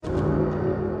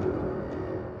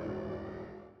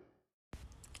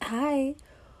Hi,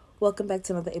 welcome back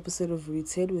to another episode of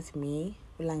Rooted with me,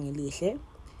 Ulangelihle.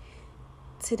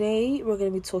 Today, we're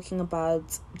going to be talking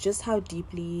about just how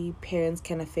deeply parents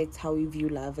can affect how we view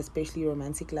love, especially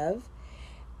romantic love.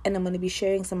 And I'm going to be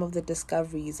sharing some of the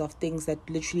discoveries of things that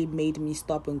literally made me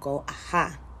stop and go,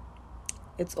 aha.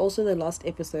 It's also the last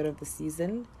episode of the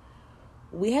season.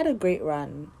 We had a great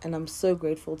run, and I'm so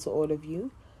grateful to all of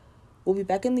you. We'll be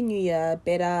back in the new year,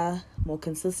 better, more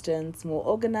consistent, more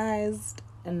organized,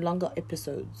 and longer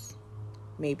episodes.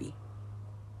 Maybe.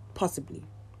 Possibly.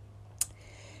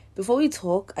 Before we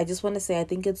talk, I just want to say I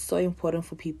think it's so important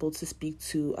for people to speak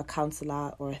to a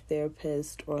counselor or a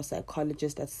therapist or a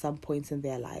psychologist at some point in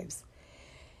their lives.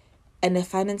 And if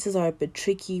finances are a bit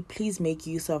tricky, please make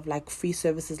use of free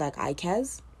services like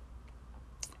ICAS.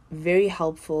 Very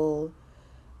helpful,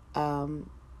 and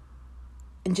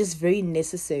just very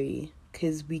necessary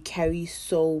because we carry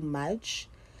so much,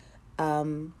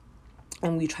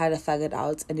 and we try to figure it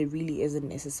out, and it really isn't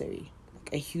necessary.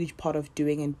 A huge part of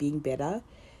doing and being better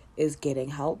is getting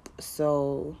help.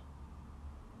 So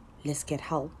let's get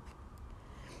help.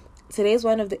 Today's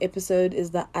wine of the episode is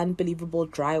the unbelievable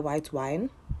dry white wine.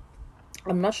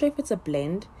 I'm not sure if it's a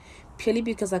blend, purely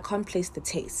because I can't place the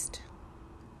taste.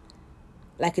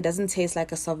 It doesn't taste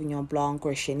like a Sauvignon Blanc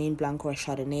or a Chenin Blanc or a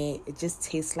Chardonnay. It just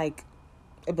tastes like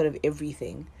a bit of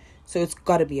everything. So it's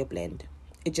got to be a blend.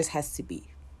 It just has to be.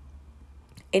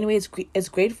 Anyway, it's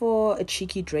great for a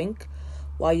cheeky drink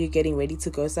while you're getting ready to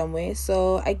go somewhere.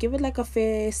 So I give it a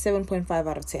fair 7.5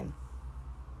 out of 10.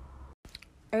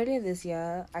 Earlier this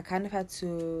year, I kind of had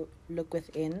to look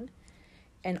within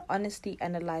and honestly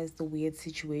analyze the weird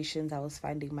situations I was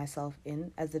finding myself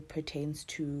in as it pertains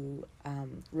to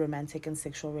romantic and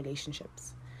sexual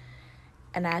relationships.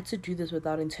 And I had to do this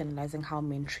without internalizing how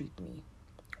men treat me,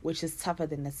 which is tougher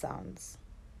than it sounds.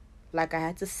 I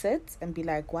had to sit and be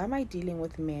like, why am I dealing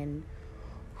with men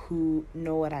who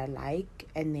know what I like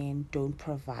and then don't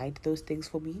provide those things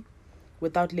for me,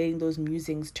 without letting those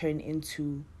musings turn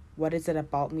into, what is it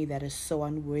about me that is so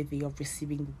unworthy of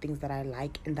receiving the things that I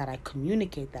like and that I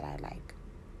communicate that I like?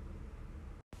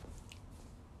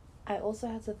 I also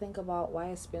had to think about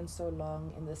why I spent so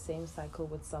long in the same cycle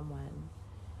with someone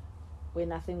where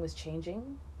nothing was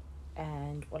changing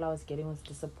and all I was getting was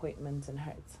disappointment and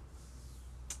hurt.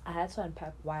 I had to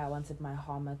unpack why I wanted my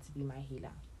harmer to be my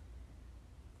healer.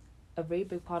 A very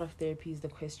big part of therapy is the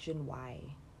question why.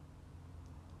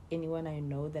 Anyone I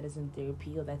know that is in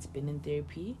therapy or that's been in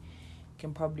therapy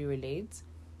can probably relate.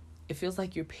 It feels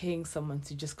like you're paying someone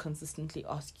to just consistently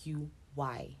ask you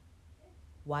why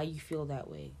you feel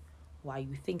that way, why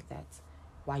you think that,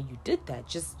 why you did that,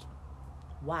 just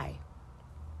why.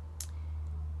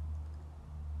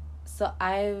 So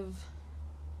I've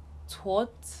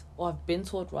been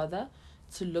taught rather,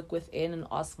 to look within and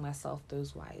ask myself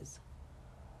those whys.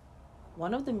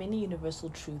 One of the many universal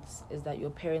truths is that your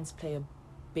parents play a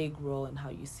big role in how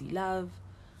you see love,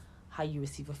 how you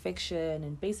receive affection,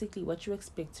 and basically what you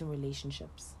expect in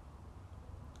relationships.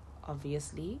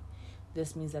 Obviously,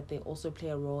 this means that they also play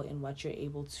a role in what you're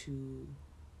able to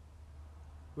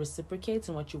reciprocate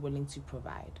and what you're willing to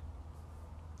provide.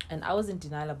 And I was in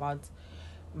denial about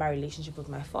my relationship with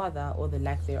my father, or the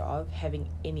lack thereof, having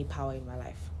any power in my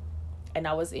life. And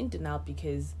I was in denial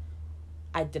because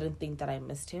I didn't think that I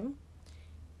missed him,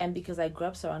 and because I grew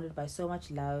up surrounded by so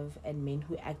much love and men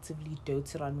who actively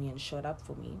doted on me and showed up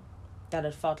for me, that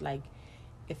it felt like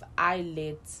if I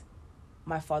let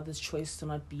my father's choice to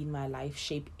not be in my life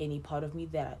shape any part of me,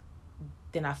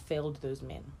 then I failed those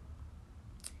men.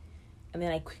 And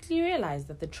then I quickly realized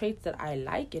that the traits that I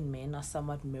like in men are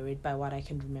somewhat mirrored by what I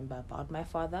can remember about my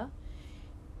father.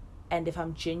 And if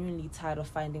I'm genuinely tired of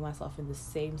finding myself in the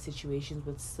same situations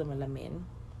with similar men,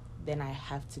 then I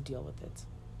have to deal with it.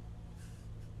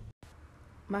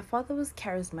 My father was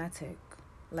charismatic.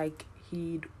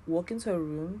 He'd walk into a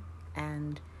room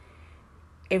and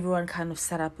everyone kind of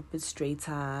sat up a bit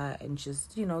straighter and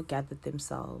just, gathered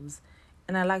themselves.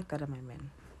 And I like that in my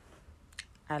men.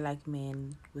 I like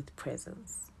men with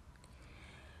presence.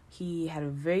 He had a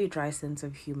very dry sense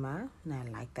of humor, and I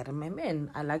like that in my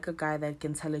men. I like a guy that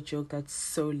can tell a joke that's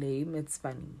so lame, it's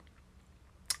funny.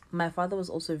 My father was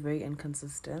also very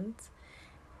inconsistent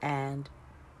and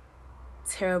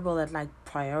terrible at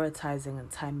prioritizing and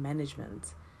time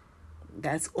management.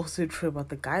 That's also true about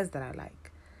the guys that I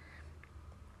like.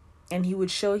 And he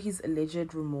would show his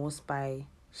alleged remorse by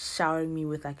showering me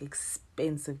with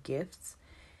expensive gifts.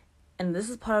 And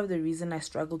this is part of the reason I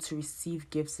struggle to receive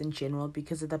gifts in general,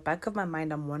 because at the back of my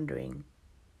mind I'm wondering,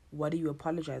 what are you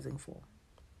apologizing for?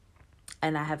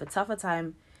 And I have a tougher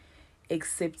time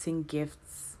accepting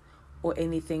gifts or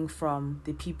anything from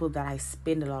the people that I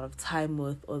spend a lot of time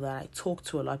with or that I talk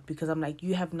to a lot, because I'm like,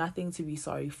 you have nothing to be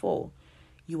sorry for.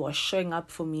 You are showing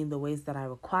up for me in the ways that I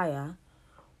require.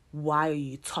 Why are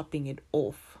you topping it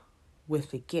off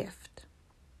with a gift?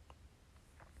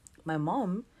 My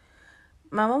mom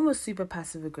was super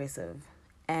passive aggressive,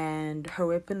 and her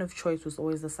weapon of choice was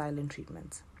always the silent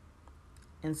treatment.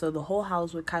 And so the whole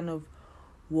house would kind of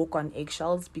walk on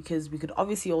eggshells, because we could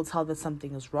obviously all tell that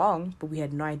something is wrong, but we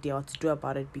had no idea what to do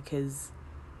about it because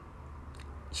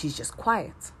she's just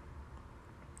quiet.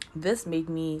 This made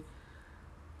me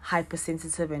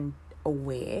hypersensitive and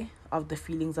aware of the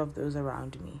feelings of those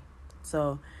around me.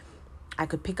 So I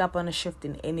could pick up on a shift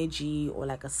in energy or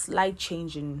like a slight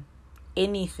change in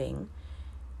anything,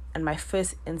 and my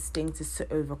first instinct is to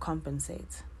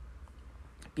overcompensate.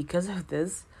 Because of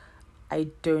this, I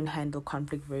don't handle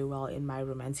conflict very well in my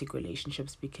romantic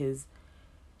relationships, because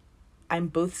I'm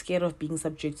both scared of being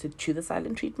subjected to the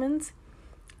silent treatment,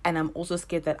 and I'm also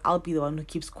scared that I'll be the one who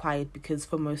keeps quiet, because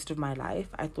for most of my life,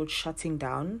 I thought shutting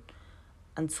down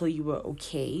until you were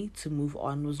okay to move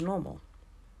on was normal.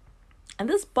 And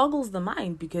this boggles the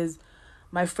mind, because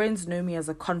my friends know me as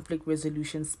a conflict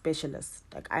resolution specialist.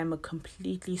 Like, I'm a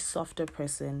completely softer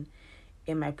person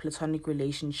in my platonic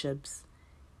relationships.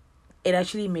 It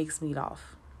actually makes me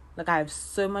laugh. Like, I have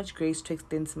so much grace to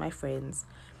extend to my friends,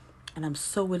 and I'm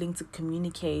so willing to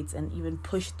communicate and even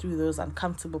push through those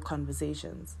uncomfortable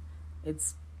conversations.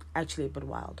 It's actually a bit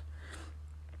wild.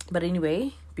 But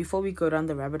anyway, before we go down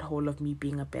the rabbit hole of me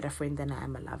being a better friend than I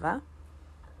am a lover,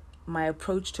 my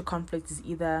approach to conflict is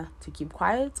either to keep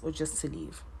quiet or just to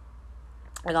leave.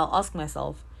 Like, I'll ask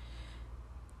myself,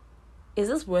 is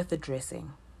this worth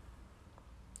addressing?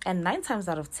 And 9 times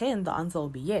out of 10, the answer will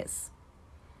be yes.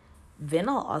 Then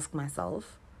I'll ask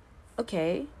myself,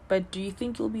 okay, but do you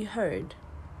think you'll be heard?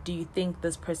 Do you think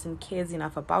this person cares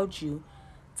enough about you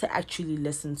to actually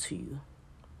listen to you?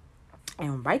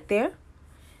 And right there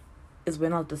is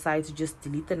when I'll decide to just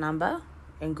delete the number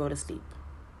and go to sleep.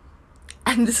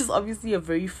 And this is obviously a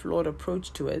very flawed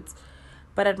approach to it,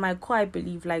 but at my core, I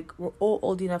believe like we're all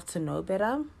old enough to know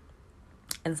better,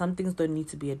 and some things don't need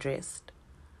to be addressed.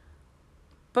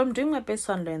 But I'm doing my best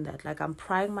to unlearn that. Like, I'm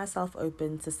prying myself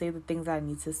open to say the things I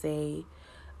need to say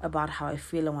about how I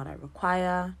feel and what I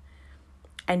require.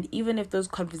 And even if those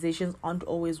conversations aren't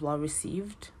always well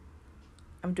received,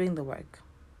 I'm doing the work.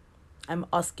 I'm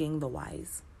asking the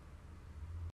whys.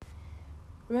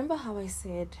 Remember how I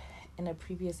said in a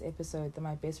previous episode that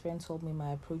my best friend told me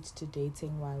my approach to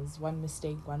dating was one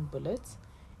mistake, one bullet,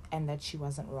 and that she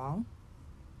wasn't wrong?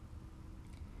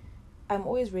 I'm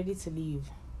always ready to leave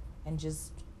and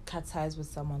just cut ties with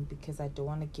someone, because I don't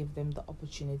want to give them the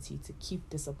opportunity to keep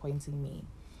disappointing me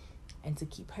and to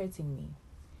keep hurting me.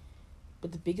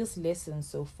 But the biggest lesson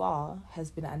so far has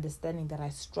been understanding that I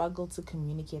struggle to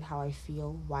communicate how I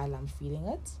feel while I'm feeling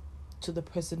it to the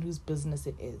person whose business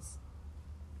it is.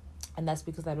 And that's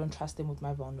because I don't trust them with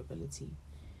my vulnerability.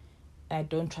 And I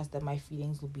don't trust that my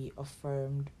feelings will be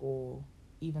affirmed or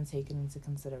even taken into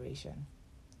consideration.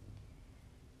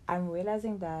 I'm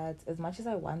realizing that as much as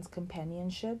I want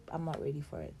companionship, I'm not ready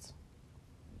for it.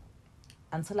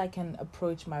 Until I can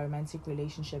approach my romantic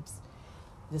relationships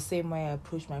the same way I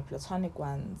approach my platonic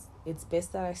ones, it's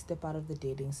best that I step out of the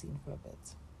dating scene for a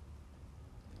bit.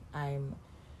 I'm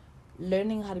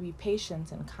learning how to be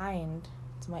patient and kind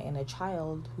to my inner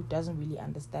child who doesn't really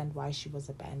understand why she was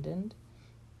abandoned.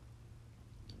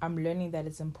 I'm learning that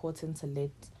it's important to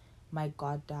let my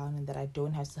guard down and that I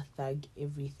don't have to thug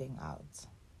everything out.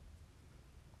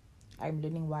 I'm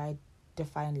learning why I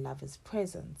define love as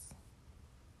presence.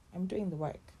 I'm doing the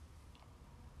work.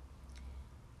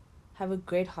 Have a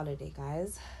great holiday,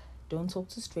 guys. Don't talk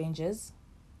to strangers,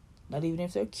 not even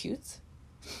if they're cute.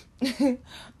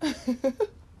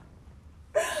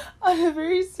 On a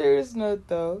very serious note,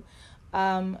 though,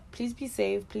 please be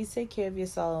safe. Please take care of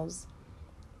yourselves.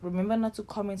 Remember not to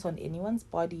comment on anyone's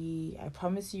body. I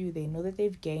promise you, they know that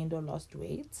they've gained or lost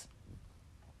weight.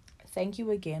 Thank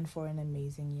you again for an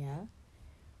amazing year.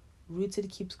 Rooted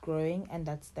keeps growing, and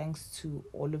that's thanks to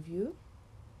all of you.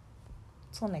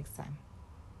 Till next time.